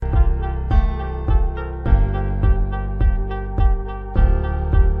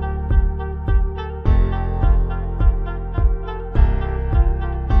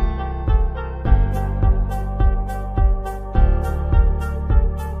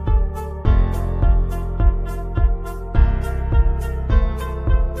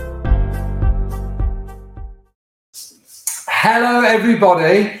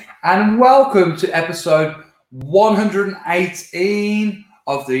everybody, and welcome to episode 118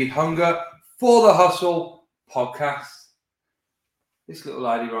 of the Hunger for the Hustle podcast. This little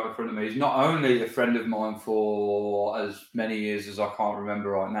lady right in front of me is not only a friend of mine for as many years as I can't remember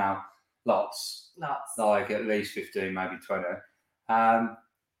right now, lots, like at least 15, maybe 20.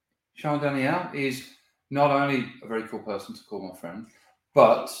 Sean Danielle is not only a very cool person to call my friend,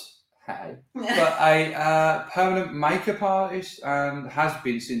 but a permanent makeup artist and has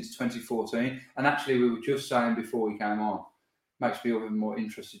been since 2014. And actually, we were just saying before we came on, makes me even more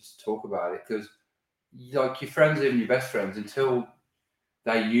interested to talk about it because, like your friends, even your best friends, until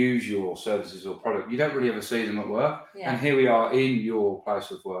they use your services or product, you don't really ever see them at work. Yeah. And here we are in your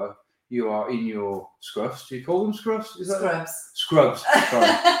place of work. You are in your scruffs. Do you call them scruffs? Is that Scrubs.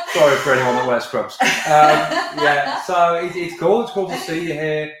 Sorry for anyone that wears scrubs. So it's cool. It's cool to see you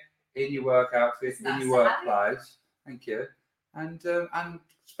here in your work outfit, in your workplace. Thank you. And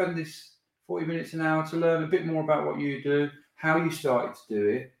spend this 40 minutes an hour to learn a bit more about what you do, how you started to do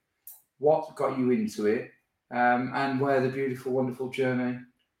it, what got you into it, and where the beautiful, wonderful journey,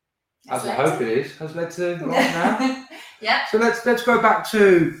 as I hope it is, has led to right now. Yeah. So let's go back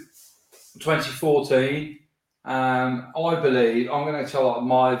to 2014. I believe I'm going to tell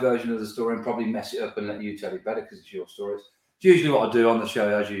my version of the story and probably mess it up and let you tell it better because it's your stories. It's usually what I do on the show,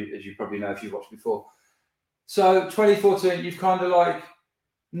 as you probably know if you've watched before. So 2014, you've kind of like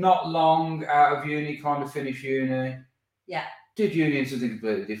not long out of uni, kind of finished uni. Yeah. Did uni in something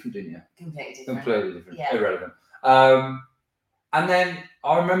completely different, didn't you? Completely different. Yeah. Irrelevant. And then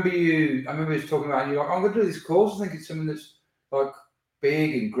I remember us talking about, and you're like, I'm going to do this course. I think it's something that's like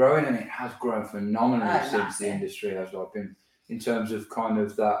big and growing, and it has grown phenomenally since the industry has like been in terms of kind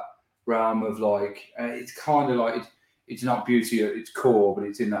of that realm of like, it's kind of like, it's not beauty at its core, but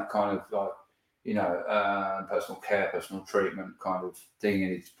it's in that kind of like, personal care, personal treatment kind of thing.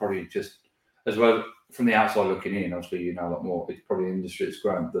 And it's probably just, as well, from the outside looking in, obviously, you know a lot more. It's probably an industry that's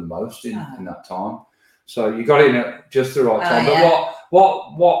grown the most in that time. So you got in at just the right time. But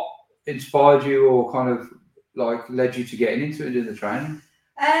what inspired you or kind of like led you to getting into it and doing the training?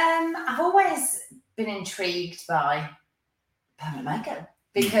 I've always been intrigued by permanent makeup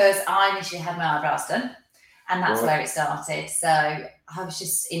because I initially had my eyebrows done. And that's where it started. So I was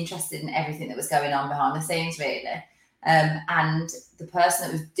just interested in everything that was going on behind the scenes, really. And the person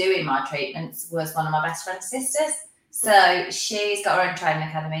that was doing my treatments was one of my best friend's sisters. So she's got her own training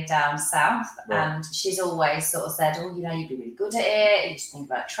academy down south. And she's always sort of said, you'd be really good at it. You just think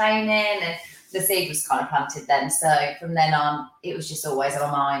about training. And the seed was kind of planted then. So from then on, it was just always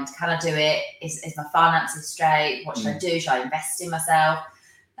on my mind. Can I do it? Is my finances straight? What should I do? Should I invest in myself?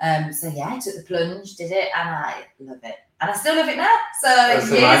 I took the plunge, did it, and I love it. And I still love it now. So that's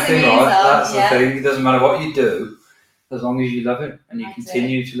the main thing, right? That's the thing. It doesn't matter what you do, as long as you love it and you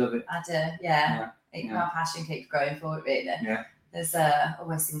continue to love it. I do, My passion keeps growing for it, really. Yeah. There's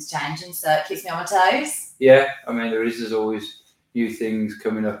always things changing, so it keeps me on my toes. Yeah, I mean, there's always new things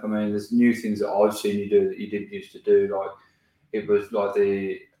coming up. I mean, there's new things that I've seen you do that you didn't used to do. Like, it was like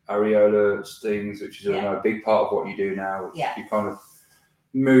the areola things, which is a big part of what you do now, which you kind of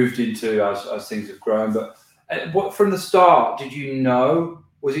moved into as things have grown. But what from the start, did you know,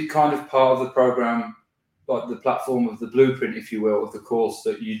 was it kind of part of the program, like the platform of the blueprint, if you will, of the course,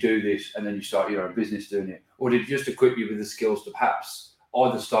 that you do this and then you start your own business doing it? Or did it just equip you with the skills to perhaps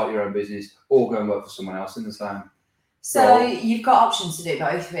either start your own business or go and work for someone else in the same? So you've got options to do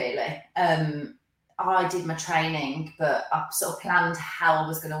both, really. I did my training, but I sort of planned how I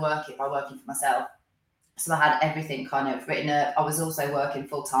was going to work it by working for myself. So I had everything kind of written up. I was also working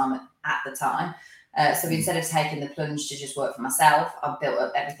full-time at the time. So instead of taking the plunge to just work for myself, I built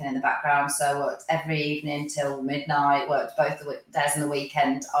up everything in the background. So I worked every evening till midnight, worked both the days and the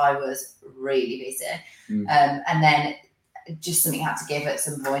weekend. I was really busy. And then just something had to give at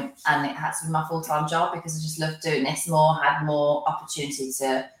some point, and it had to be my full-time job because I just loved doing this more, had more opportunity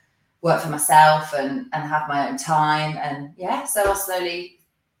to work for myself and have my own time. And so I slowly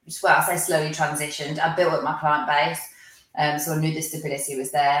transitioned. I built up my client base. So I knew the stability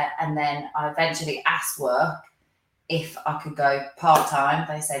was there. And then I eventually asked work if I could go part-time.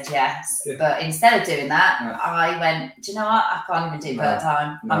 They said yes. Yeah. But instead of doing that, I went, do you know what? I can't even do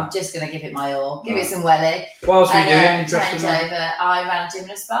part-time. No. I'm just going to give it my all. Give it some welly. What else were you doing? Change over. I ran a gym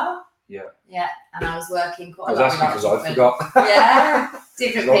and a spa. Yeah. Yeah. And I was working quite a lot. I was asking because I forgot.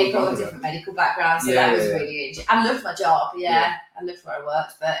 Different people, different medical backgrounds. So that was really interesting. I loved my job. I loved where I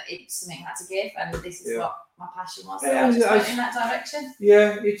worked, but it's something I had to give. And this is what my passion was. So I just went in that direction.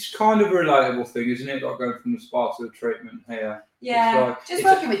 Yeah, it's kind of a relatable thing, isn't it? Like going from the spa to the treatment here. Yeah, just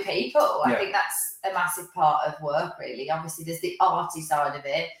working with people. I think that's a massive part of work, really. Obviously, there's the arty side of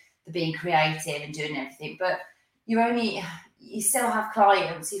it, the being creative and doing everything, but you still have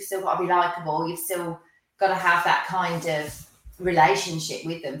clients, you've still got to be likable, you've still got to have that kind of relationship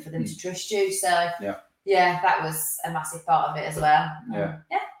with them for them to trust you. So yeah, that was a massive part of it as well.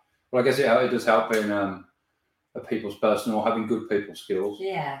 Well, I guess it does help being a people's person or having good people skills.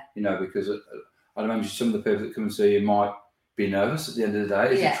 Yeah. You know, because I imagine some of the people that come and see you might be nervous at the end of the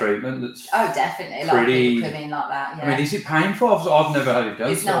day. It's a treatment that's definitely. A lot of people come in like that. Yeah. I mean, is it painful? I've never had it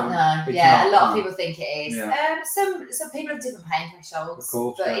done. It's not. No. A lot of people think it is. Yeah. Some people have different pain thresholds, of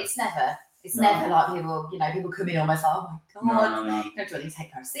course, but it's never. It's never like people. People come in almost like, oh my god, no. Do I need to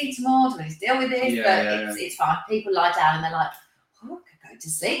take paracetamol? Do I need to deal with this? It's fine. People lie down and they're like, oh, I could go to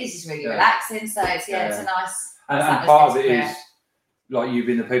sleep. This is really relaxing. So it's a nice. And part of it is like you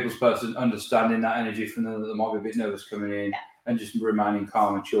being the people's person, understanding that energy from them that might be a bit nervous coming in, and just remaining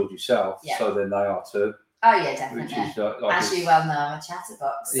calm and chilled yourself. Yeah. So then they are too. Oh yeah, definitely. Which is, as you well know, I'm a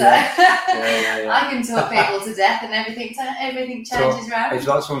chatterbox, so I can talk people to death, and everything changes around. It's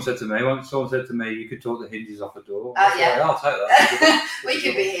like someone said to me once. Someone said to me, "You could talk the hinges off a door." Oh yeah, I'll take that. We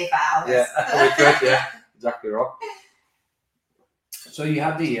could be here for hours. Yeah, we could. Yeah, exactly right. So you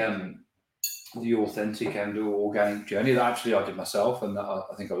had the authentic and organic journey that actually I did myself, and that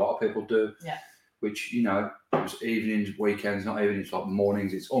I think a lot of people do. Yeah. Which it was evenings, weekends, not evenings, like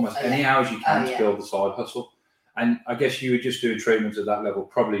mornings. It's almost any hours you can to build the side hustle. And I guess you were just doing treatments at that level,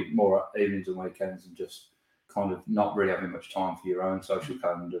 probably more at evenings and weekends, and just kind of not really having much time for your own social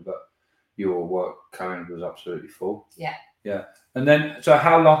calendar. But your work calendar was absolutely full. Yeah. Yeah. And then, so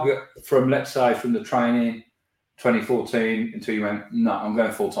how long from the training, 2014, until you went, no, I'm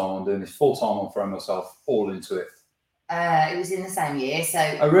going full time on doing this, full time on throwing myself all into it? It was in the same year, so.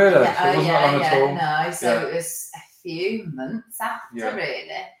 Oh really? So it wasn't that long at all? No, so it was a few months after,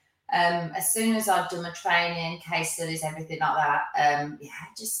 really. As soon as I'd done my training, case studies, everything like that,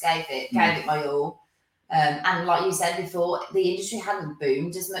 just gave it my all. And like you said before, the industry hadn't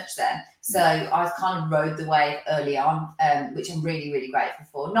boomed as much then, so I've kind of rode the wave early on, which I'm really, really grateful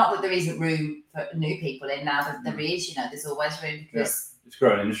for. Not that there isn't room for new people in now, that there is. There's always room because. It's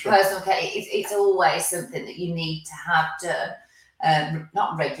growing industry. Personal care, it's always something that you need to have done,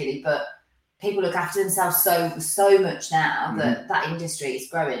 not regularly, but people look after themselves so much now that industry is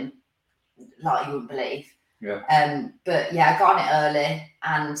growing like you wouldn't believe. Yeah. But I got on it early,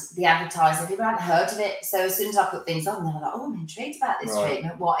 and the advertising, people hadn't heard of it. So as soon as I put things on, they were like, "Oh, I'm intrigued about this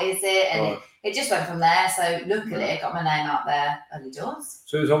treatment. What is it?" And it just went from there. So luckily, I got my name out there early doors.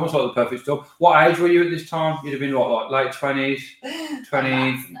 So it was almost like the perfect storm. What age were you at this time? You'd have been what, like late 20s, 20?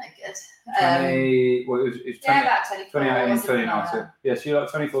 That's no good. 20. Well, it was 20, about 24. 2018, 2019. Yeah, so you're like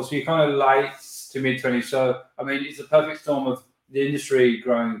 24. So you're kind of late to mid 20s. So I mean, it's the perfect storm of the industry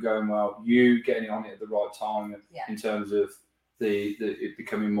growing and going well, you getting on it at the right time in terms of the it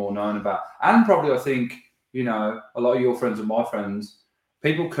becoming more known about. And probably I think, a lot of your friends and my friends,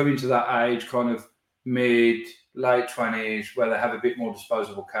 people coming to that age kind of mid, late 20s where they have a bit more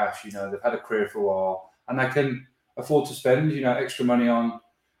disposable cash, they've had a career for a while and they can afford to spend, extra money on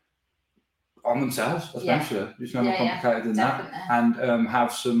themselves, essentially. It's no more complicated than definitely. That. And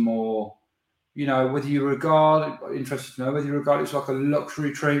have some more... whether you regard, interested to know whether you regard it's like a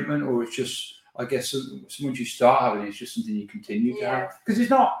luxury treatment or it's just, I guess, once you start having it, it's just something you continue to have. Because it's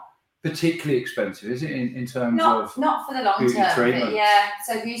not particularly expensive, is it, in terms of... Not for the long term, but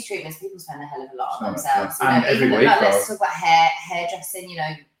so beauty treatments, people spend a hell of a lot on themselves. And every week, let's talk about hairdressing,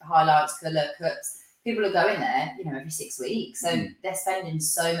 highlights, colour, cuts. People are going there, every 6 weeks. So they're spending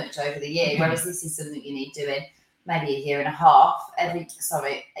so much over the year, whereas this is something you need doing maybe a year and a half a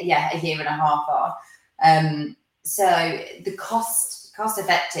year and a half on. So the cost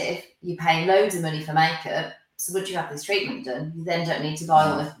effective, you're paying loads of money for makeup. So once you have this treatment done, you then don't need to buy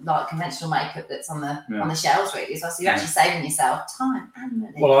all the conventional makeup that's on the shelves really. So you're actually saving yourself time and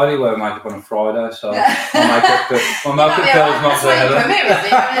money. Well, I only wear makeup on a Friday, so my makeup bill's not so heavy.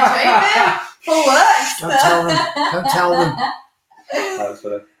 For work. Don't tell them.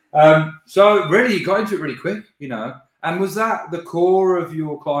 So really, you got into it really quick, And was that the core of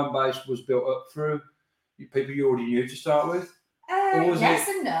your client base was built up through people you already knew to start with? Yes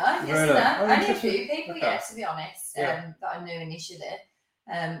and no. Only a few people, okay. to be honest, that I knew initially.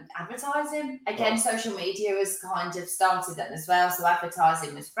 Advertising, again, social media was kind of started then as well. So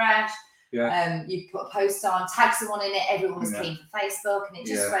advertising was fresh. Yeah. You put a post on, tag someone in it, everyone was keen for Facebook, and it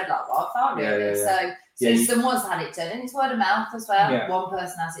just spread like wildfire, really. So someone's had it done, and it's word of mouth as well. Yeah. One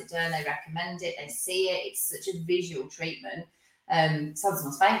person has it done, they recommend it, they see it. It's such a visual treatment. Sells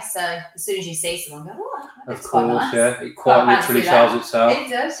someone's face. So as soon as you see someone, go, oh, that's quite nice. Yeah, it quite literally sells itself. It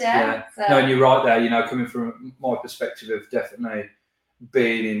does, yeah. So, no, and you're right there. You know, coming from my perspective of definitely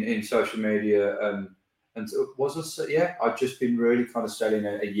being in social media and I'd just been really kind of studying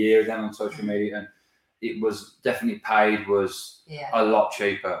a year then on social media, and it was definitely paid was a lot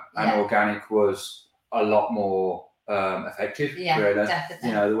cheaper, and organic was a lot more effective. Yeah, really. Definitely.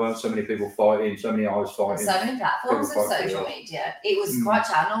 You know, there weren't so many people fighting, so many eyes fighting. So many platforms of social media. It was quite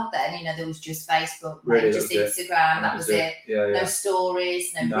channeled then. You know, there was just Facebook, really, just Instagram. That was it. No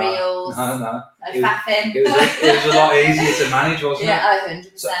stories, no reels, no faffing. It was a lot easier to manage, wasn't it? Yeah,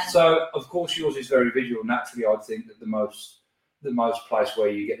 100%. So of course yours is very visual. Naturally, I'd think that the most place where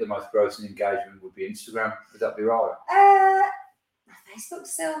you get the most growth and engagement would be Instagram. Would that be right? Facebook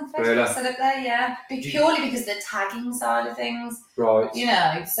still up there, yeah. Purely because of the tagging side of things. Right. You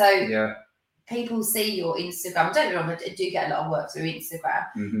know, so people see your Instagram. Don't get me wrong, I do get a lot of work through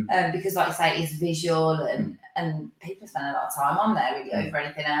Instagram because, like you say, it's visual and people spend a lot of time on there really over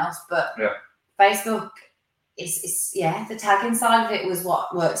anything else. But Facebook is the tagging side of it was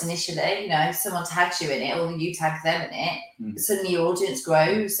what worked initially. You know, someone tags you in it or you tag them in it, suddenly your audience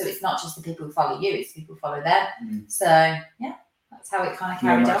grows. So it's not just the people who follow you, it's the people who follow them. So, that's how it kind of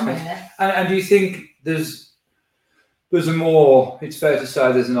carried on, really. And do you think there's a more, it's fair to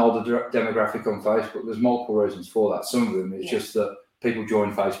say there's an older demographic on Facebook. There's multiple reasons for that. Some of them, it's just that people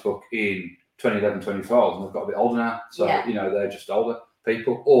joined Facebook in 2011, 2012, and they've got a bit older now. So, you know, they're just older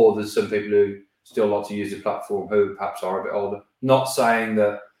people. Or there's some people who still like to use the platform who perhaps are a bit older. Not saying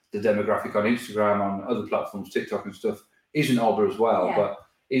that the demographic on Instagram, on other platforms, TikTok and stuff, isn't older as well. But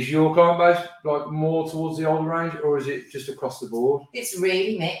is your client base like more towards the older range, or is it just across the board? It's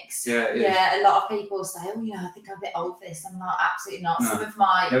really mixed. Yeah. A lot of people say, "Oh, you know, I think I'm a bit old for this." I'm like, absolutely not. No. Some of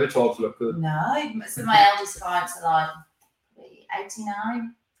my never told to look good. No, some of my eldest clients are like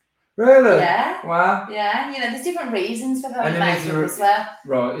 89. Really? Yeah. Wow. Yeah, you know, there's different reasons for permanent makeup as well.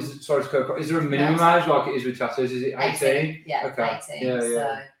 Right. Is there a minimum age like it is with tattoos? Is it 18? Yeah. Okay. 18.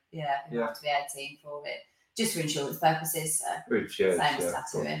 So you have to be 18 for it. Just for insurance purposes, same as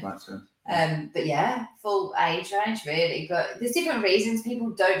tattooing. Makes sense. But full age range really. But there's different reasons. People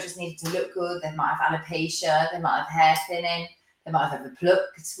don't just need it to look good. They might have alopecia, they might have hair thinning, they might have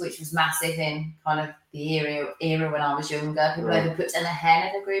overplucked, which was massive in kind of the era when I was younger. People overplucked and the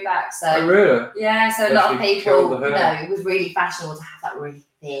hair never grew back. So really? Yeah, so a lot of people, it was really fashionable to have that really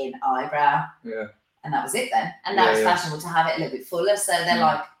thin eyebrow. Yeah. And that was it then. And now it's fashionable to have it a little bit fuller. So they're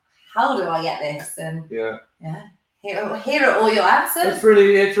like, how do I get this? And here are all your answers. It's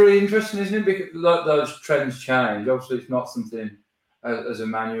really interesting, isn't it? Because like those trends change. Obviously, it's not something as a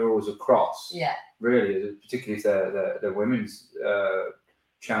manual as across. Yeah. Really, particularly if they're women's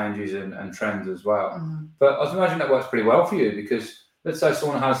changes and trends as well. Mm-hmm. But I imagine that works pretty well for you because let's say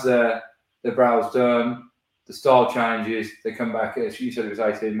someone has their brows done, the style changes, they come back. As you said, it was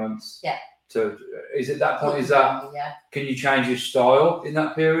 18 months. Yeah. So is it that point? Can you change your style in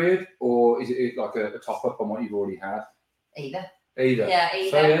that period, or is it like a top up on what you've already had? Either. Yeah,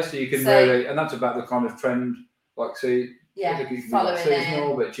 either. So you can really, and that's about the kind of trend. Like, see, following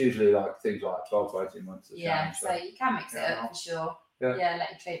seasonal, but it's usually like things like 12 to 18 months. So you can mix it up for sure. Yeah, let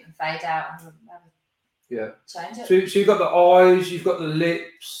your treatment fade out and change it. So you've got the eyes, you've got the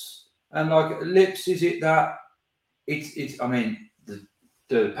lips, and like lips. Is it that it's? I mean.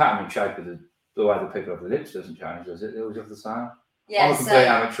 The pattern and shape of the way that people have the lips doesn't change, does it? They always have the same. Yeah, I'm a complete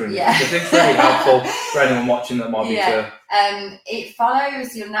amateur in this. I think it's really helpful for anyone watching that might be too. It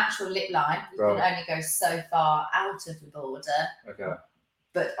follows your natural lip line. You can only go so far out of the border. Okay.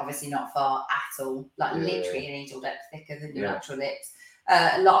 But obviously not far at all. Like literally an needle depth thicker than your natural lips.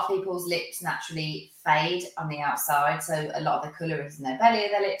 A lot of people's lips naturally fade on the outside. So a lot of the colour is in their belly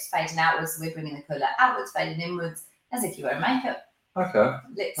of their lips fading outwards. So we're bringing the colour outwards, fading inwards, as if you were makeup. Okay.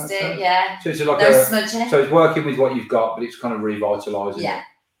 Lipstick, So it's like no smudging. So it's working with what you've got, but it's kind of revitalising. Yeah,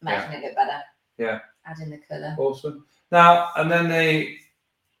 making it look better. Yeah. Adding the colour. Awesome. Now, and then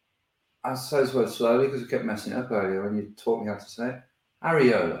I say this word slowly because I kept messing it up earlier when you taught me how to say it.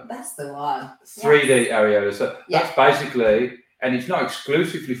 Areola. That's the one. 3D areola. So that's basically, and it's not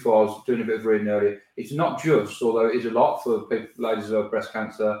exclusively for, I was doing a bit of reading earlier, it's not just, although it is a lot for people, ladies who have breast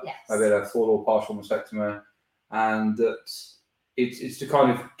cancer, maybe a full or partial mastectomy, and that it's to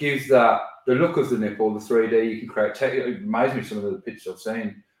kind of give that the look of the nipple, the 3D. You can create. It amazes me some of the pictures I've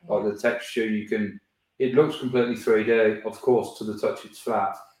seen, like the texture. It looks completely 3D. Of course, to the touch, it's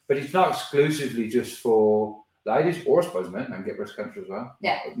flat, but it's not exclusively just for ladies, or I suppose men can get breast cancer as well.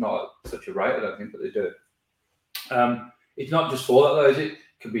 Yeah. Not at such a rate, I don't think, but they do. It's not just for that though, is it?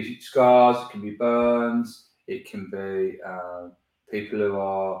 It can be scars, it can be burns, it can be people who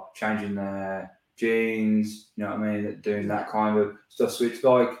are changing their genes, you know what I mean, doing that kind of stuff. So it's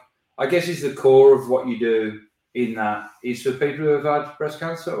like, I guess it's the core of what you do in that is for people who have had breast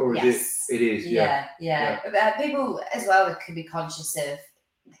cancer, or is it is? Yeah. People as well that could be conscious of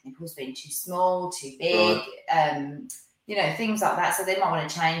nipples being too small, too big, you know, things like that. So they might want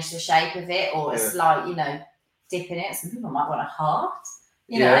to change the shape of it, or a slight, you know, dip in it. Some people might want a heart,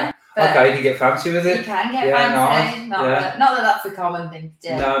 you know. But okay, you get fancy with it. You can get fancy. Nice. Not that that's a common thing to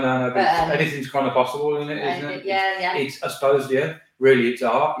do. No. But anything's kind of possible in it, isn't it? Yeah. It's, I suppose, really, it's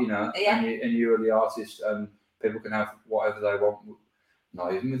art, you know. Yeah. And you are the artist, and people can have whatever they want.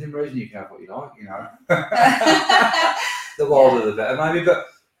 Not even within reason, you can have what you like, you know. The wilder the better, maybe. But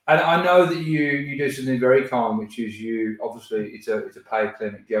and I know that you do something very common, which is you obviously it's a paid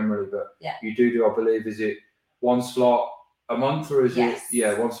clinic generally, but you do I believe, is it one slot a month, or is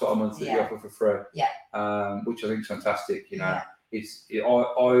it one slot a month that you offer for free? Which I think is fantastic. You know,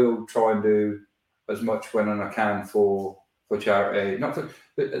 I'll try and do as much when I can for charity,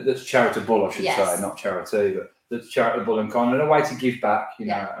 that's charitable, I should say, not charity, but that's charitable and kind of a way to give back, you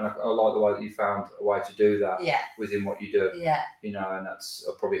know. And I like the way that you found a way to do that within what you do, you know, and that's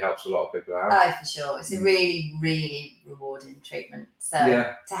probably helps a lot of people out. Oh, for sure. It's a really, really rewarding treatment. So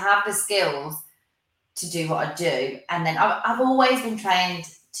to have the skills to do what I do, and then I've always been trained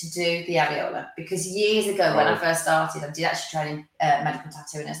to do the areola, because years ago when I first started, I did actually train in medical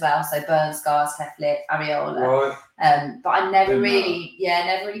tattooing as well, so burn, scars, cleft lip, areola. But I never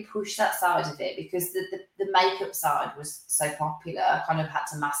really pushed that side of it, because the makeup side was so popular. I kind of had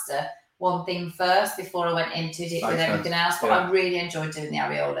to master one thing first before I went into it with everything else. But I really enjoyed doing the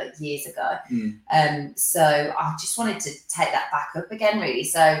areola years ago. So I just wanted to take that back up again, really.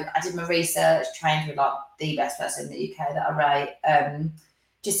 So I did my research, trained with like the best person in the UK that I rate.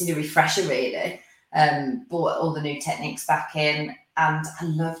 Just did a refresher, really. Brought all the new techniques back in, and I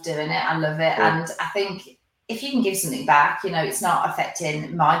love doing it. I love it. And I think if you can give something back, you know, it's not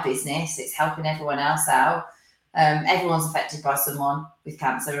affecting my business, it's helping everyone else out. Everyone's affected by someone with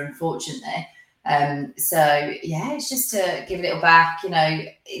cancer, unfortunately. So it's just to give a little back, you know.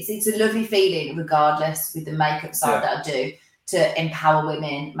 It's a lovely feeling, regardless, with the makeup side that I do, to empower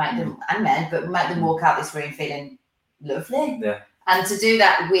women, make them, and men, but make them walk out this room feeling lovely. And to do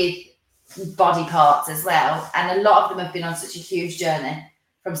that with body parts as well. And a lot of them have been on such a huge journey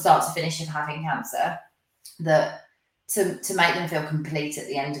from start to finish of having cancer, that to make them feel complete at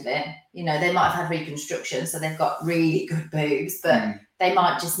the end of it. You know, they might have had reconstruction, so they've got really good boobs, but they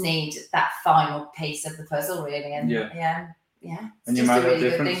might just need that final piece of the puzzle, really. And and you made a really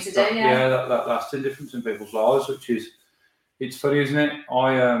good thing to do. That lasting difference in people's lives, which is, it's funny, isn't it?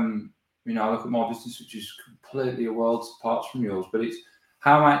 I look at my business, which is completely a world apart from yours, but it's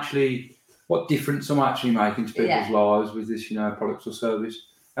what difference I'm actually making to people's lives with this, you know, product or service.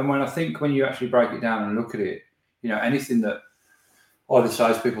 And when you actually break it down and look at it, you know, anything that either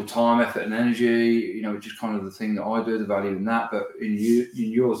saves people time, effort, and energy, you know, which is kind of the thing that I do, the value in that. But in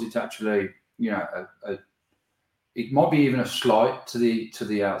yours, it's actually, you know, it might be even a slight to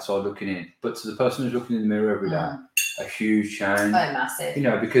the outside looking in, but to the person who's looking in the mirror every day, a huge change. Oh, massive. You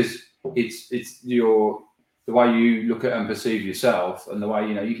know, because it's the way you look at and perceive yourself, and the way,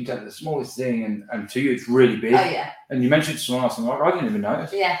 you know, you can take the smallest thing and to you it's really big. Oh yeah. And you mentioned someone else, and I'm like, I didn't even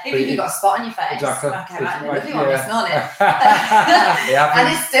notice. Yeah, even if you've got a spot on your face. Exactly. Okay, right, lovely one this morning. And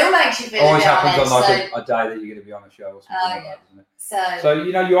it still makes you feel always a bit happens on edge, on like a day that you're going to be on a show or something like that, doesn't it? So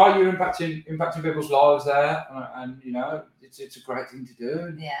you know, you're impacting people's lives there, and you know, it's a great thing to do.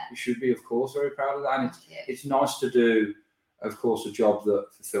 And you should be, of course, very proud of that. And it's nice to do, of course, a job that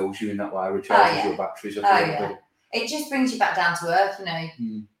fulfills you in that way, recharges your batteries. It just brings you back down to earth, you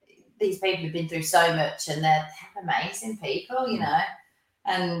know. These people have been through so much, and they're amazing people, you know,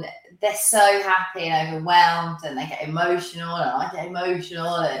 and they're so happy and overwhelmed, and they get emotional, and I get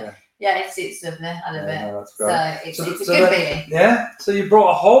emotional, and it's lovely. I love it. No, that's great. So it's a good feeling. Yeah. So you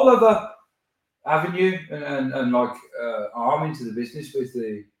brought a whole other avenue and like arm into the business with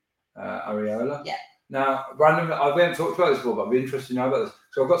the areola. Yeah. Now, randomly, I haven't talked about this before, but I'd be interested to know about this.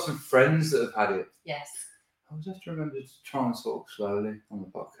 So I've got some friends that have had it. Yes. I was just remember to try and talk slowly on the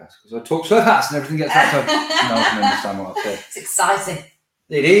podcast, because I talk so fast and everything gets out of. No one can understand what I said. It's exciting.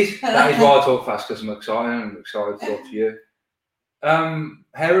 It is. That is why I talk fast, because I'm excited, and I'm excited to talk to you.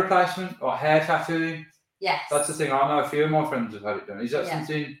 Hair replacement or hair tattooing? Yes. That's the thing. I know a few of my friends have had it done. Is that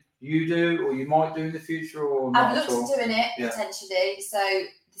something you do, or you might do in the future, or not? I've looked at doing it potentially. So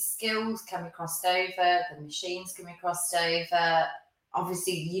the skills can be crossed over, the machines can be crossed over.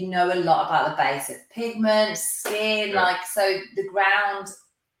 Obviously, you know a lot about the base of pigment, skin, so the ground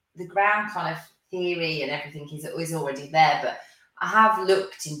kind of theory and everything is already there. But I have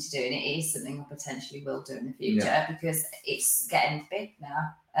looked into doing it. It is something I potentially will do in the future because it's getting big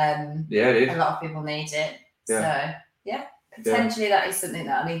now. It is. A lot of people need it. Yeah. So potentially that is something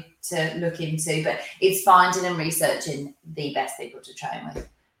that I need to look into. But it's finding and researching the best people to train with.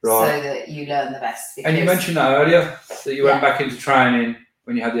 Right. So that you learn the best. And you mentioned that earlier, that you went back into training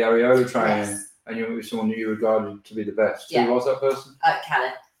when you had the areola training, and you were with someone you regarded to be the best. Who was that person?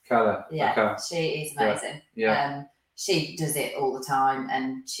 Calla. Yeah, okay. She is amazing. Yeah. She does it all the time,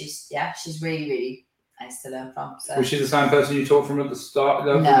 and she's really, really nice to learn from. So. Was she the same person you taught from at the start?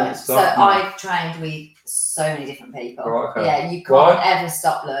 No. I've trained with so many different people. Right, okay. Yeah, you can't ever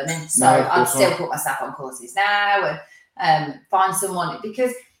stop learning. So I'd still put myself on courses now and find someone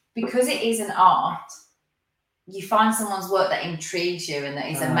because it is an art. You find someone's work that intrigues you and that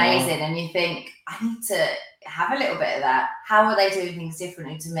is amazing, and you think, I need to have a little bit of that. How are they doing things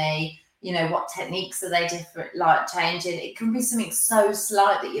differently to me? You know, what techniques are they changing? It can be something so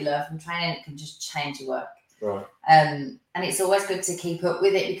slight that you learn from training. It can just change your work. Right. And it's always good to keep up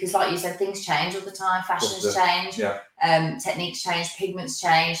with it because, like you said, things change all the time. Fashions change. Yeah. Techniques change. Pigments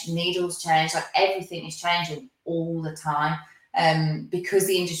change. Needles change. Like everything is changing all the time. Because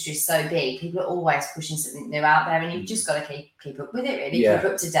the industry is so big, people are always pushing something new out there, and you've just got to keep up with it, really.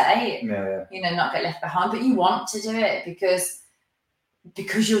 Keep up to date. You know, not get left behind. But you want to do it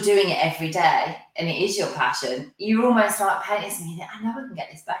because you're doing it every day and it is your passion. You're almost like painting something. I know I can get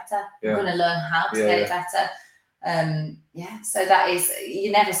this better. I'm going to learn how to get it better. So that is,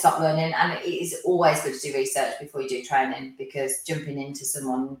 you never stop learning, and it is always good to do research before you do training, because jumping into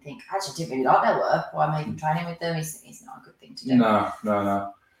someone and think, actually, I didn't really like their work, why am I even training with them, is not a good thing to do.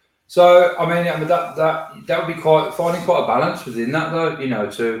 No. So I mean, that would be finding quite a balance within that, though. You know,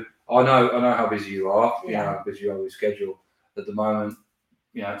 I know how busy you are. You know how busy you are with schedule at the moment.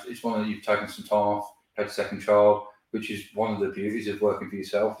 You know, it's one that you've taken some time off, had a second child, which is one of the beauties of working for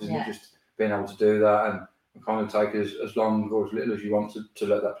yourself, isn't it? Just being able to do that and kind of take as long or as little as you want to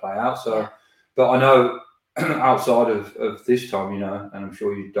let that play out. So, but I know outside of this time, you know, and I'm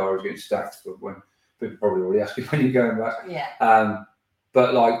sure your diary's getting stacked, but when people probably already asking when you're going back. Yeah.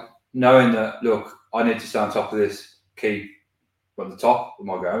 But like knowing that, look, I need to stay on top of this, keep at the top of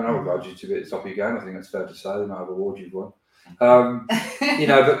my game. I regard you to be at the top of your game. I think that's fair to say. The amount of awards you've won. You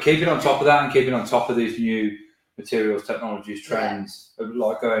know, but keeping on top of that and keeping on top of these new materials, technologies, trends,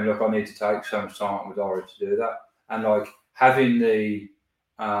 like going, look, I need to take so much time with Ori to do that, and like having the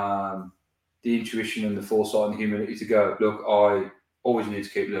intuition and the foresight and the humility to go, look, I always need to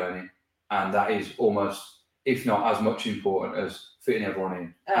keep learning, and that is almost, if not as much important as fitting everyone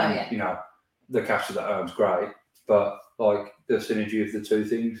in. You know, the cash that earns great, but like the synergy of the two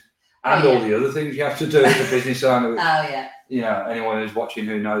things. And all the other things you have to do as a business owner. You know, anyone who's watching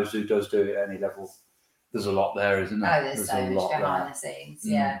who knows who does do it at any level, there's a lot there, isn't there? There's so much behind the scenes.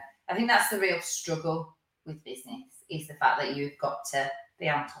 Yeah. I think that's the real struggle with business, is the fact that you've got to be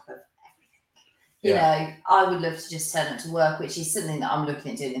on top of everything. You know, I would love to just turn up to work, which is something that I'm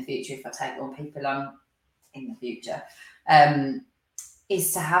looking at doing in the future if I take more people on in the future.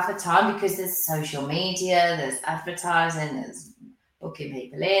 Is to have the time, because there's social media, there's advertising, there's booking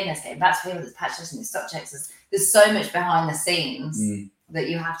people in, there's getting back to people, there's patch testing, there's stock checks, there's so much behind the scenes that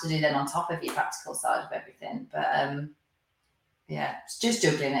you have to do then on top of your practical side of everything. But it's just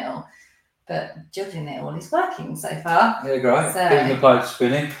juggling it all. But juggling it all is working so far. Yeah, great. Keeping the plate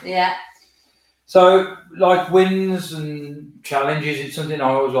spinning. Yeah. So, like wins and challenges, it's something I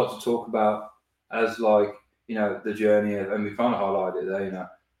always like to talk about as like, you know, the journey of, and we kind of highlighted it there, you know,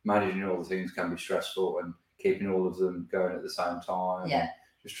 managing all the things can be stressful, and keeping all of them going at the same time.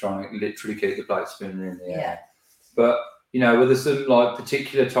 Just trying to literally keep the plate spinning in the air. But, you know, were there some like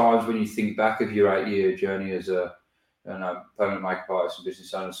particular times when you think back of your 8-year journey as a permanent makeup artist and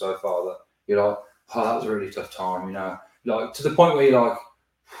business owner so far, that you're like, oh, that was a really tough time, you know, like to the point where you're like,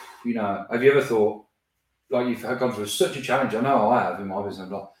 you know, have you ever thought, like you've gone through such a challenge? I know I have in my business.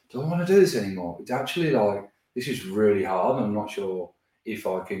 I'm like, do I want to do this anymore? It's actually like, this is really hard, and I'm not sure if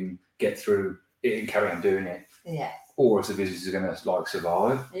I can get through it and carry on doing it. Yeah. Or if the business is going to like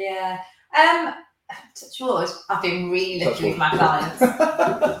survive. Yeah. Touch wood, I've been really lucky with my clients.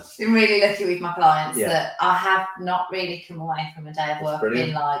 That I have not really come away from a day of work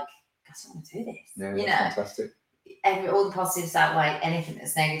being like, gosh, I want to do this. Yeah, you know, fantastic. All the positives outweigh anything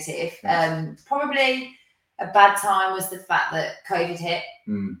that's negative. Probably A bad time was the fact that COVID hit.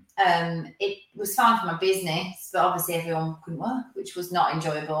 Mm. It was fine for my business, but obviously everyone couldn't work, which was not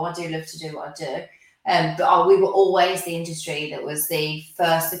enjoyable. I do love to do what I do. But we were always the industry that was the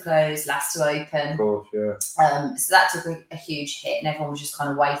first to close, last to open. Of course, yeah. So that took a huge hit, and everyone was just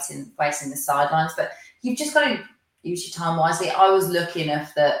kind of waiting the sidelines. But you've just got to use your time wisely. I was lucky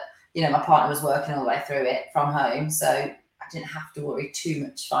enough that, you know, my partner was working all the way through it from home, so I didn't have to worry too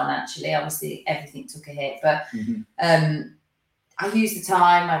much financially. Obviously, everything took a hit, but I used the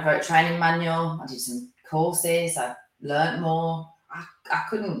time. I wrote a training manual. I did some courses. I learnt more. I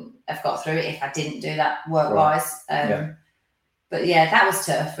couldn't have got through it if I didn't do that work-wise. But yeah, that was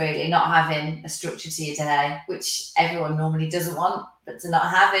tough, really, not having a structure to your day, which everyone normally doesn't want. But to not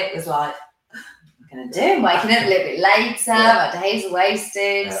have it was like, what am I going to do? I'm waking up a little bit later. My days are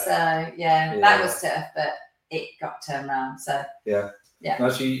wasted. Yeah. So that was tough, but it got turned around. So yeah. No,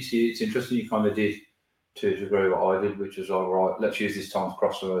 it's interesting. You kind of did to a degree what I did, which was all right. Let's use this time to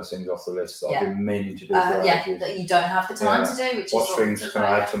cross some of those things off the list that I've been meaning to do. That you don't have the time to do. Which what is strings can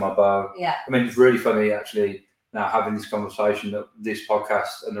I add to my bow? Yeah. I mean, it's really funny actually now having this conversation that this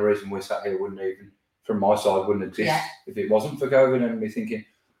podcast and the reason we're sat here wouldn't even, from my side, wouldn't exist if it wasn't for COVID, and me thinking,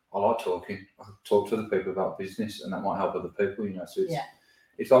 I like talking. I talk to other people about business, and that might help other people. You know, so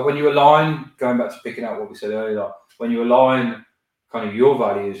it's like when you align. Going back to picking out what we said earlier, like when you align kind of your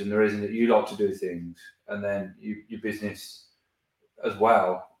values and the reason that you like to do things, and then your business as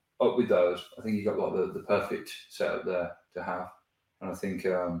well up with those. I think you got like the perfect setup there to have, and I think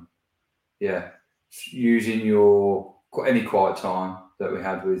using your any quiet time that we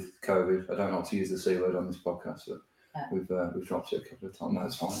had with COVID. I don't like to use the C word on this podcast, but we've dropped it a couple of times. No,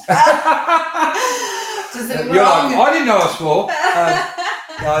 it's fine. You're like, I didn't know I swore.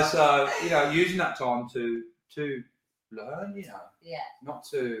 So you know, using that time to learn, you know, not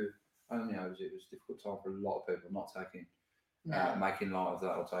to. I don't know. It was a difficult time for a lot of people. Not taking, making light of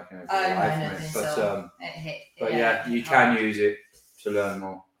that or taking anything away from it. But you can use it to learn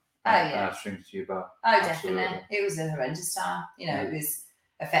more. Strings to your bow. Definitely. It was a horrendous time. You know, it was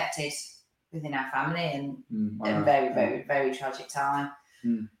affected within our family and a very, very, very tragic time.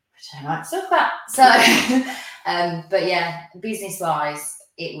 Which I don't like to talk about. So, but yeah, business-wise,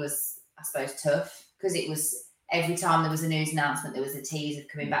 it was, I suppose, tough because it was every time there was a news announcement, there was a tease of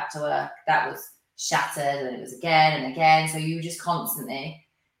coming back to work. That was shattered, and it was again and again. So you were just constantly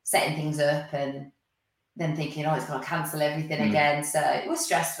setting things up and then thinking, it's going to cancel everything again. So it was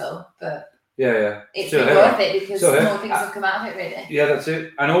stressful, but it's been worth it because more things have come out of it, really. Yeah, that's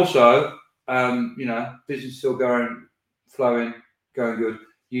it. And also, you know, business is still going, flowing, going good.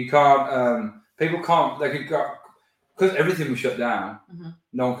 You can't, people can't, they could go, because everything was shut down,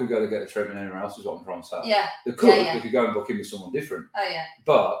 no one could go to get a treatment anywhere else, is what I'm trying to say. Yeah. They could, they could go and book in with someone different. Oh, yeah.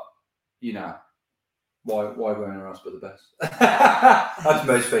 But, you know, why go anywhere else but the best? That's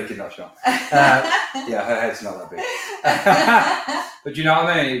me speaking, not Sean. Her head's not that big. But you know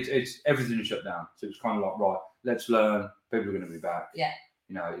what I mean? It's everything is shut down. So it's kind of like, right, let's learn. People are going to be back. Yeah.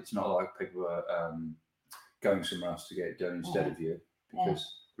 You know, it's not like people are going somewhere else to get it done instead of you, because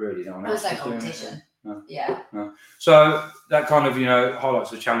really no one else is doing it. There's no competition. No. Yeah. No. So that kind of, you know, highlights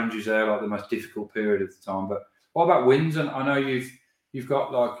the challenges there, like the most difficult period of the time. But what about wins? And I know you've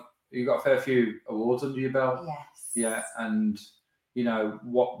got a fair few awards under your belt. Yes. Yeah, and you know,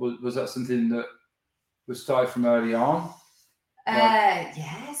 what was that something that was started from early on?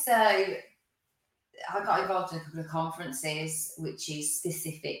 So I got involved in a couple of conferences, which is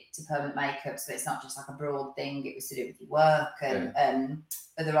specific to permanent makeup. So it's not just like a broad thing. It was to do with your work and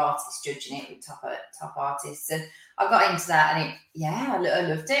other artists judging it with top artists. And I got into that, and I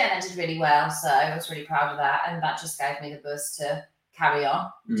loved it, and I did really well. So I was really proud of that, and that just gave me the buzz to carry on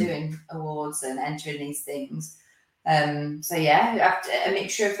doing awards and entering these things. A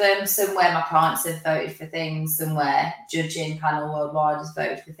mixture of them. Somewhere my clients have voted for things, somewhere judging panel worldwide has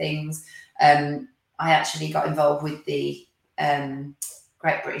voted for things. I actually got involved with the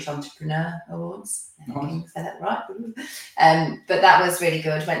Great British Entrepreneur Awards. I think I can say that right. But that was really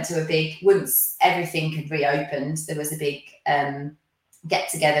good. Went to once everything had reopened, there was a big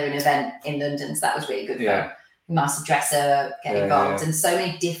get-together and event in London. So that was really good fun. Nice to dress up, get involved, and so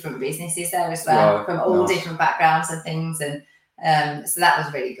many different businesses there as well, from all different backgrounds and things, and so that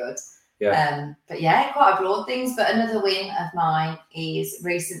was really good. Quite a broad things. But another win of mine is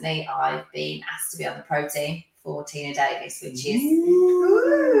recently I've been asked to be on the pro team for Tina Davis, which is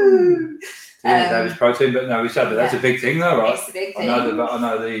Tina Davis pro team. But no, we said that that's a big thing, though, right? It's a big thing. I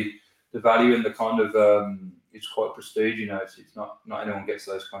know the value and the kind of it's quite prestige, you know. It's not anyone gets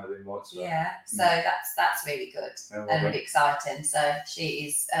those kind of invites. So that's really good and really exciting. So she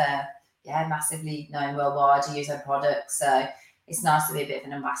is massively known worldwide. I use her products, so it's nice to be a bit of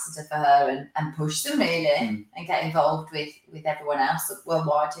an ambassador for her and push them really and get involved with everyone else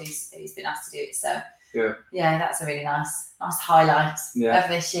worldwide who's been asked to do it. So yeah, that's a really nice highlight of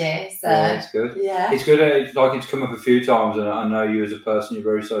this year. So yeah, it's good. Yeah, it's good. It's come up a few times, and I know you as a person, you're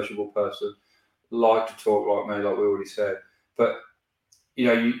a very sociable person, like to talk like me, like we already said. But you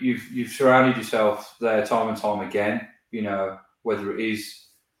know, you've surrounded yourself there time and time again. You know, whether it is,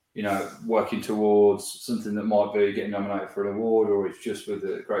 you know, working towards something that might be getting nominated for an award, or it's just with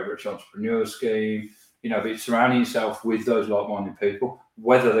the Great British Entrepreneur Scheme. You know, but it's surrounding yourself with those like-minded people,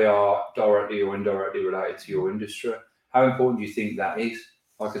 whether they are directly or indirectly related to your industry. How important do you think that is,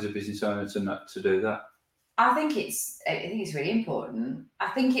 like as a business owner, to do that? I think it's really important. I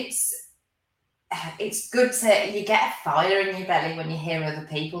think it's good you get a fire in your belly when you hear other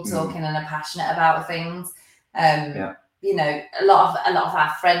people talking and are passionate about things. You know, a lot of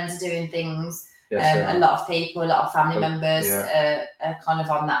our friends are doing things. A lot of people, a lot of family members are kind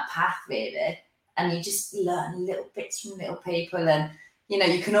of on that path really, and you just learn little bits from little people, and you know,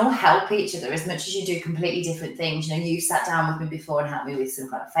 you can all help each other as much as you do completely different things. You know, you sat down with me before and helped me with some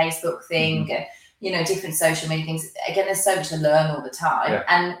kind of Facebook thing, and, you know, different social media things. Again, there's so much to learn all the time.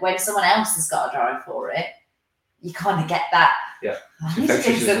 And when someone else has got a drive for it, you kind of get that. I need to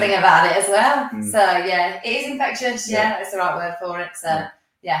do something about it as well. So yeah, it is infectious. Yeah, that's the right word for it. So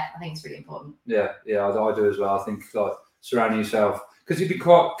yeah, I think it's really important. Yeah, I do as well. I think like surrounding yourself, because can be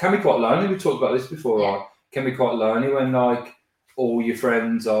quite lonely. We talked about this before, right? Can be quite lonely when like all your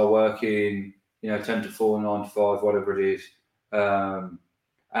friends are working, you know, 10 to 4, 9 to 5, whatever it is,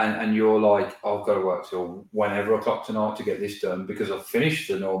 and you're like, I've got to work till whenever o'clock tonight to get this done because I've finished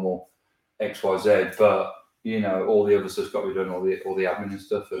the normal XYZ, but you know, all the other stuff's got to be done, all the admin and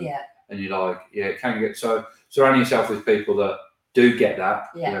stuff, and you're like, it can get so surrounding yourself with people that do get that,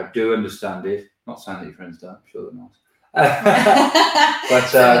 you know, do understand it. Not saying that your friends don't, I'm sure they're nice,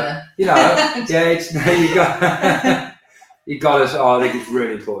 but you know, you got to. I think it's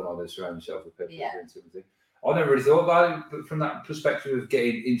really important to surround yourself with people doing something. I never really thought about it, but from that perspective of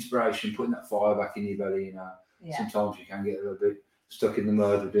getting inspiration, putting that fire back in your belly, you know, sometimes you can get a little bit stuck in the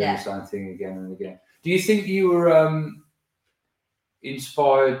mud of doing the same thing again and again. Do you think you were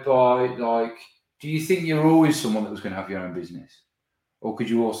inspired by, like, do you think you're always someone that was going to have your own business? Or could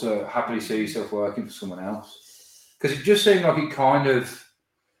you also happily see yourself working for someone else? Because it just seemed like it kind of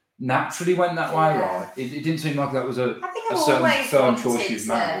naturally went that way, right? It didn't seem like that was a certain firm choice you've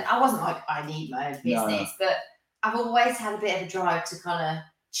made. I wasn't like, I need my own business, but I've always had a bit of a drive to kind of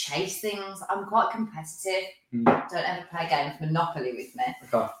chase things. I'm quite competitive. Don't ever play a game of Monopoly with me.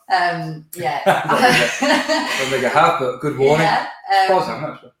 Okay. I don't think I have, but good warning.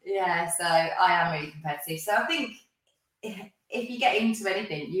 So I am really competitive. So I think if you get into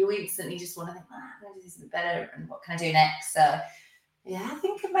anything, you instantly just want to think, I'm going to do this better, and what can I do next? So yeah, I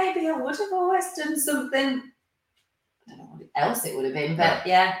think maybe I would have always done something. I don't know what else it would have been, but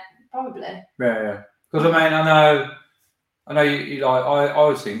probably. Yeah. Because I mean, I know you like. I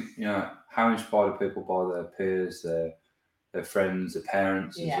always think, you know, how inspired are people by their peers, their friends, their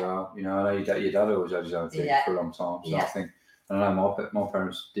parents as well. You know, I know your dad always had his own thing for a long time. So I think, I know my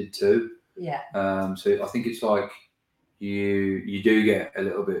parents did too. Yeah. So I think it's like you do get a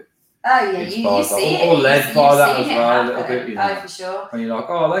little bit. Oh yeah, you see it. Or led by that as well, a little bit, you know. Oh, for sure. And you're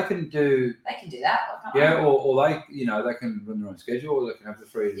like, they can do that. Or they, you know, they can run their own schedule, or they can have the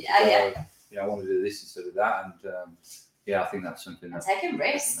freedom to go, you know, I want to do this instead of that, and I think that's something that's taking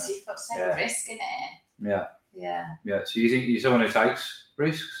risks. You've got to take a risk in it. Yeah. So you think you're someone who takes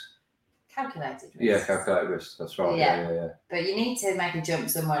risks? Calculated risks. Yeah, calculated risks. That's right. Yeah. But you need to make a jump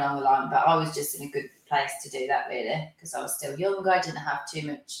somewhere along the line. But I was just in a good place to do that, really, because I was still younger. I didn't have too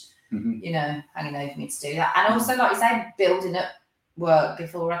much, you know, hanging over me to do that. And also, like you say, building up work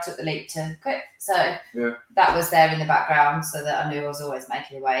before I took the leap to quit. So that was there in the background, so that I knew I was always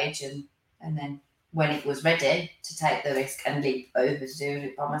making a wage, and then when it was ready to take the risk and leap over to do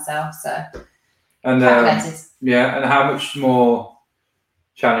it by myself. So and and how much more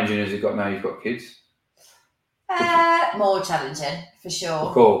challenging has it got now you've got kids? More challenging, for sure.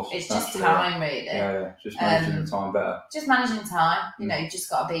 Of course. It's just time, really. Yeah. Just managing the time better. Just managing time. You know, you've just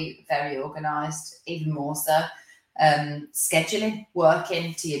got to be very organised, even more so. Scheduling,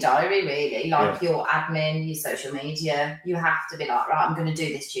 working to your diary, really. Like your admin, your social media. You have to be like, right, I'm going to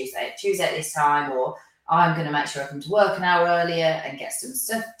do this Tuesday at this time, or I'm going to make sure I come to work an hour earlier and get some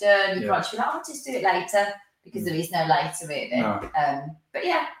stuff done. You can't just be like, I'll just do it later, because there is no later, really. No. But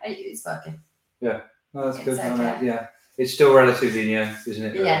yeah, it's working. Yeah. No, that's good. Okay. It's still relatively new, isn't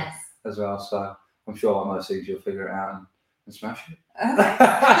it? Yes. As well, so I'm sure like most things you'll figure it out and and smash it.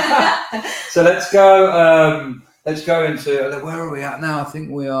 Okay. So let's go. Let's go into where are we at now? I think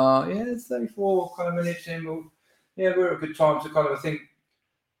we are 34 kind of minutes in. We're at a good time to kind of think.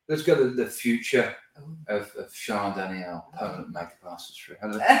 Let's go to the future of Sian Danielle, permanent makeup artistry.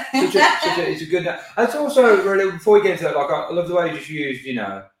 It's a good. It's also really, before we get into it, like I love the way you just used,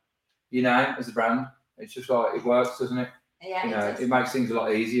 your name as a brand. It's just like it works, doesn't it? Yeah. It makes things a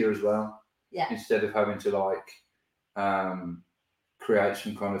lot easier as well. Yeah. Instead of having to create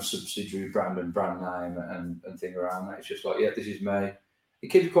some kind of subsidiary brand and brand name and thing around that. It's just like, this is me. It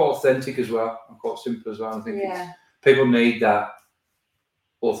keeps it quite authentic as well and quite simple as well. I think people need that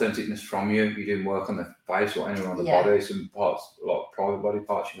authenticness from you. You didn't work on the face or anywhere on the body, some parts, like private body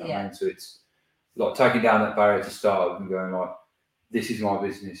parts, you know what I mean? So it's like taking down that barrier to start and going like, this is my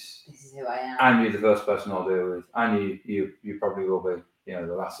business. This is who I am. And you're the first person I'll deal with. And you probably will be,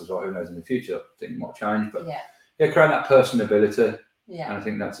 the last as well. Who knows in the future? I think it might change. But create that personability. Yeah. And I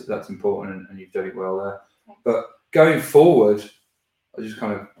think that's important and you've done it well there. Thanks. But going forward, I just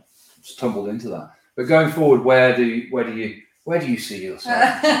kind of stumbled into that. But going forward, where do you see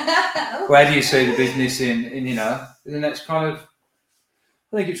yourself? Where do you see the business in the next kind of?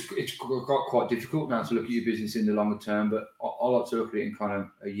 I think it's got quite difficult now to look at your business in the longer term, but I like to look at it in kind of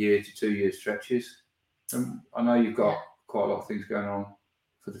a year to 2 year stretches. I know you've got quite a lot of things going on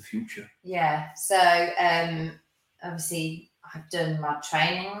for the future. Yeah. So obviously I've done my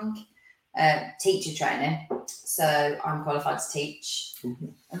training, teacher training. So I'm qualified to teach. Mm-hmm.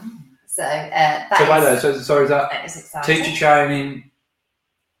 So is that is exciting. Teacher training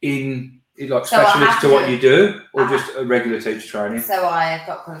in like specialist to what you do, or just a regular teacher training? So I've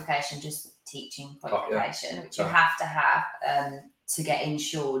got qualification, just teaching qualification, which you have to have to get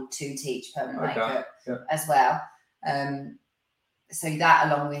insured to teach permanent makeup as well. So that,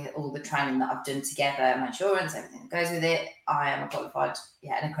 along with all the training that I've done together, my insurance, everything that goes with it, I am a qualified,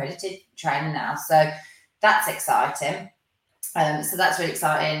 an accredited trainer now. So that's exciting. So that's really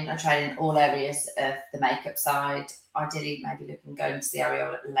exciting. I train in all areas of the makeup side. Ideally, maybe looking going to the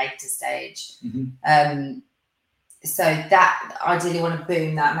areola at a later stage. Mm-hmm. So that ideally want to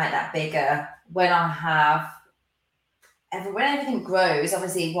boom that, make that bigger. When everything grows,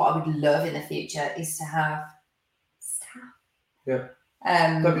 obviously, what I would love in the future is to have staff. Yeah.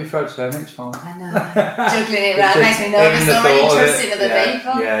 Don't be afraid to say it, it's fine. I know. Juggling it around makes me nervous. So when you trust in other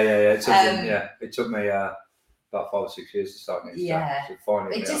people. It took me about 5 or 6 years to start getting started. So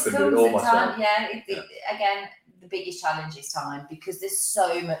finally, it just comes at time. Again, the biggest challenge is time, because there's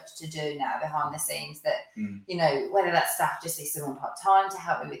so much to do now behind the scenes that, whether that staff just needs someone part-time to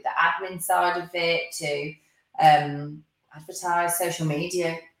help me with the admin side of it, to advertise, social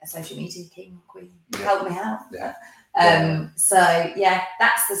media king or queen, help me out. So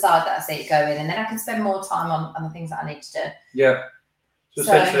that's the side that I see it going, and then I can spend more time on the things that I need to do. Yeah. So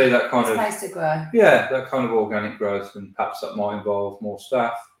essentially that kind of place to grow. Yeah, that kind of organic growth, and perhaps that might involve more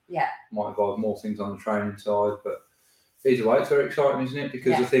staff. Yeah. Might involve more things on the training side, but either way, it's very exciting, isn't it?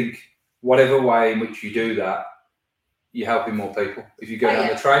 Because I think whatever way in which you do that, you're helping more people. If you go down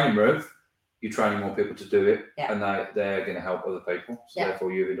the training route, you're training more people to do it, and they're going to help other people. So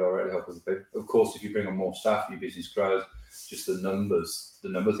therefore, you indirectly help other people. Of course, if you bring on more staff, your business grows. Just the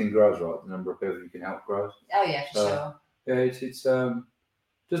number thing grows, right? The number of people you can help grows. Oh yeah, for sure. Yeah, it's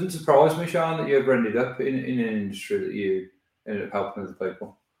doesn't surprise me, Sian, that you ever ended up in an industry that you ended up helping other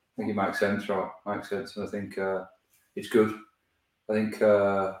people. I think it makes sense, right? Makes sense. And I think it's good. I think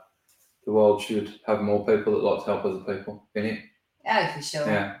the world should have more people that like to help other people in it. Oh, for sure.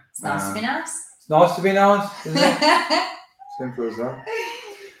 Yeah. It's nice to be nice. It's nice to be nice, isn't it? Simple as that.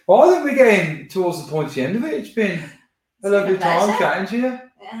 Well, I think we're getting towards the pointy end of it. It's been a lovely time chatting to you.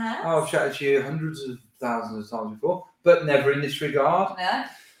 I've chatted to you hundreds of thousands of times before, but never in this regard. No.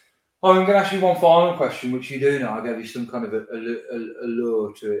 I'm going to ask you one final question, which you do know. I gave you some kind of a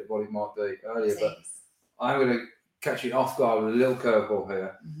lure to it, what it might be earlier, but I'm going to catch you off guard with a little curveball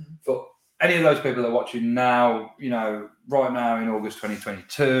here. Mm-hmm. For any of those people that are watching now, right now in August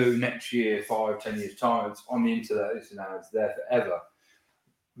 2022, next year, 5-10 years time, it's on the internet, it's there forever,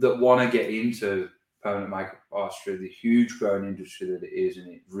 that want to get into permanent makeup artistry, the huge growing industry that it is, and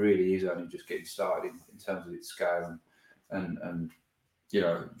it really is only just getting started in terms of its scale and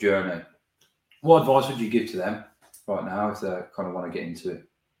journey. What advice would you give to them right now if they kind of want to get into it?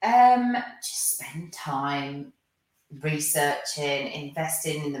 Just spend time researching,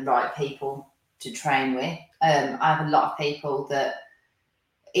 investing in the right people to train with. I have a lot of people that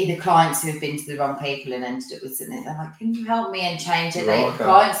either clients who have been to the wrong people and ended up with something. They're like, "Can you help me?" and change it.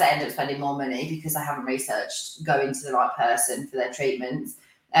 Clients that end up spending more money because they haven't researched going to the right person for their treatments.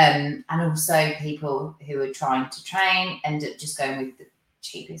 And also people who are trying to train end up just going with the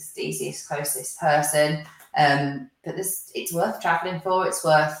cheapest, easiest, closest person. But it's worth traveling for. It's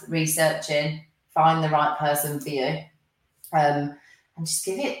worth researching. Find the right person for you, and just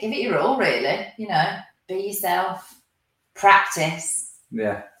give it your all. Really, be yourself. Practice.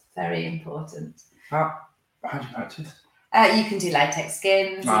 Yeah. Very important. How do you practice? You can do latex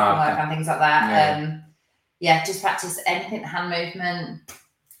skins. You can work on things like that. Yeah. Just practice anything, hand movement,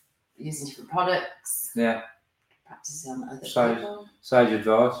 using different products. Yeah. Practice on other people. Sage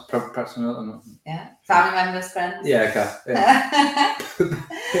advice. Practicing on. Yeah. Family members, friends. Yeah. Okay. Yeah.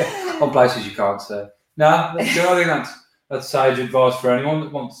 On places you can't say. No, that's good. I think that's sage advice for anyone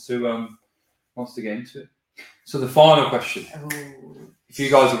that wants to get into it. So the final question. Ooh. If you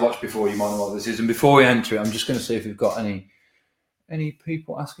guys have watched before, you might know what this is. And before we enter it, I'm just going to see if we've got any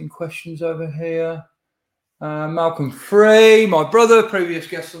people asking questions over here. Malcolm Free, my brother, previous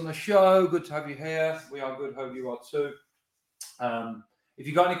guest on the show. Good to have you here. We are good. Hope you are too. If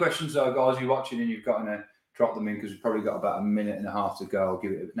you've got any questions, though, guys, you're watching and you've got to drop them in because we've probably got about a minute and a half to go. I'll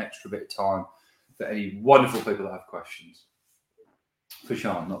give it an extra bit of time for any wonderful people that have questions. For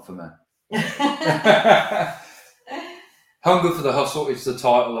Sean, not for me. Hunger for the Hustle is the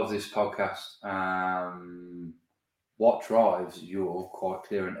title of this podcast. What drives your quite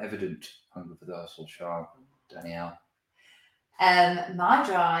clear and evident hunger for the hustle, Sean? Danielle? My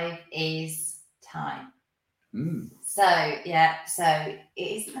drive is time. So it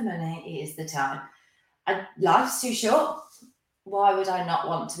isn't the money, it is the time. Life's too short. Why would I not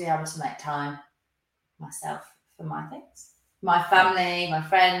want to be able to make time myself for my things? My family, my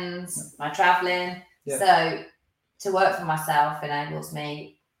friends, my travelling. Yeah. So to work for myself enables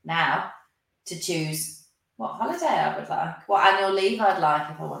me now to choose what holiday I would like, what annual leave I'd like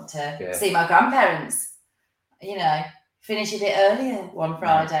if I want to see my grandparents, finish a bit earlier one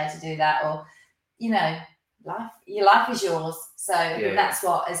Friday to do that, or, your life is yours. So that's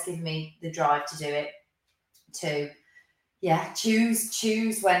what has given me the drive to do it, to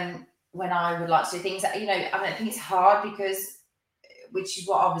choose when I would like to do things that, I think it's hard because, which is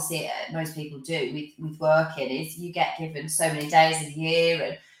what obviously most people do with working, is you get given so many days of the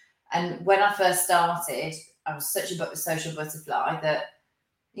year. And when I first started, I was such a social butterfly that,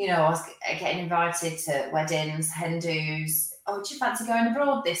 I was getting invited to weddings, hen dos. Oh, do you fancy going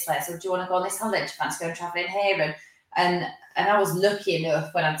abroad this way? So do you want to go on this holiday? Do you fancy going travelling here? And I was lucky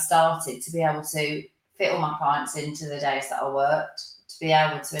enough when I'd started to be able to fit all my clients into the days that I worked, to be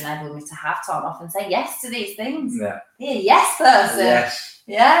able to enable me to have time off and say yes to these things. Yeah. Be a yes person. Yes.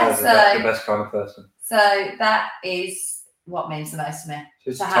 Yeah. So the best kind of person. So that is what means the most to me.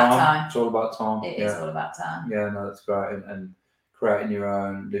 It's to have time. It's all about time. It is all about time. Yeah, no, that's great. And creating your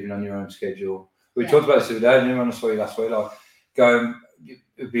own, living on your own schedule. We talked about this the other day, when I saw you last week, like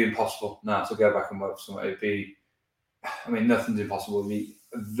it'd be impossible now to go back and work for someone. It'd be, nothing's impossible. It'd be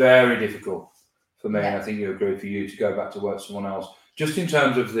very difficult for me, and I think you agree, for you to go back to work for someone else. Just in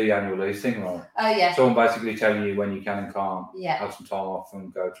terms of the annual leave thing, right? Oh, yeah. Someone basically telling you when you can and can't have some time off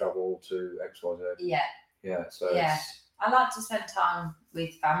and go travel to XYZ. Yeah. Yeah, so I like to spend time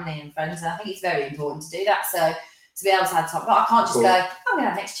with family and friends, and I think it's very important to do that. So to be able to have time, but I can't just go, I'm going to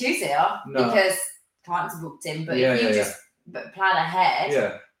have next Tuesday off because clients are booked in. But if you just plan ahead,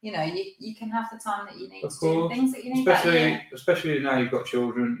 you can have the time that you need to do things that you need. Especially now you've got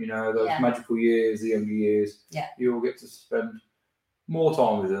children, those magical years, the younger years. Yeah. You all get to spend more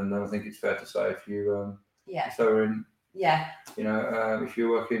time with them than I think it's fair to say if you if they're in if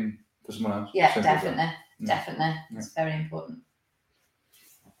you're working for someone else. Yeah, definitely. It's very important.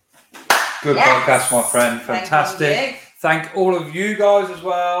 Good podcast, my friend. Fantastic. Thank all of you guys as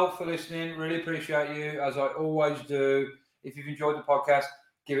well for listening. Really appreciate you, as I always do. If you've enjoyed the podcast,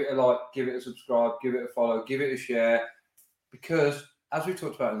 give it a like, give it a subscribe, give it a follow, give it a share. Because, as we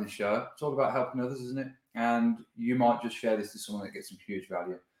talked about in this show, it's all about helping others, isn't it? And you might just share this to someone that gets some huge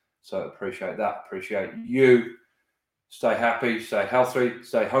value. So appreciate that. Appreciate you. Stay happy, stay healthy,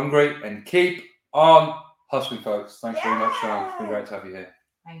 stay hungry, and keep on hustling, folks. Thanks very much, Sean. It's been great to have you here.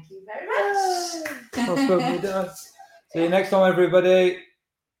 Thank you very much. See you next time, everybody.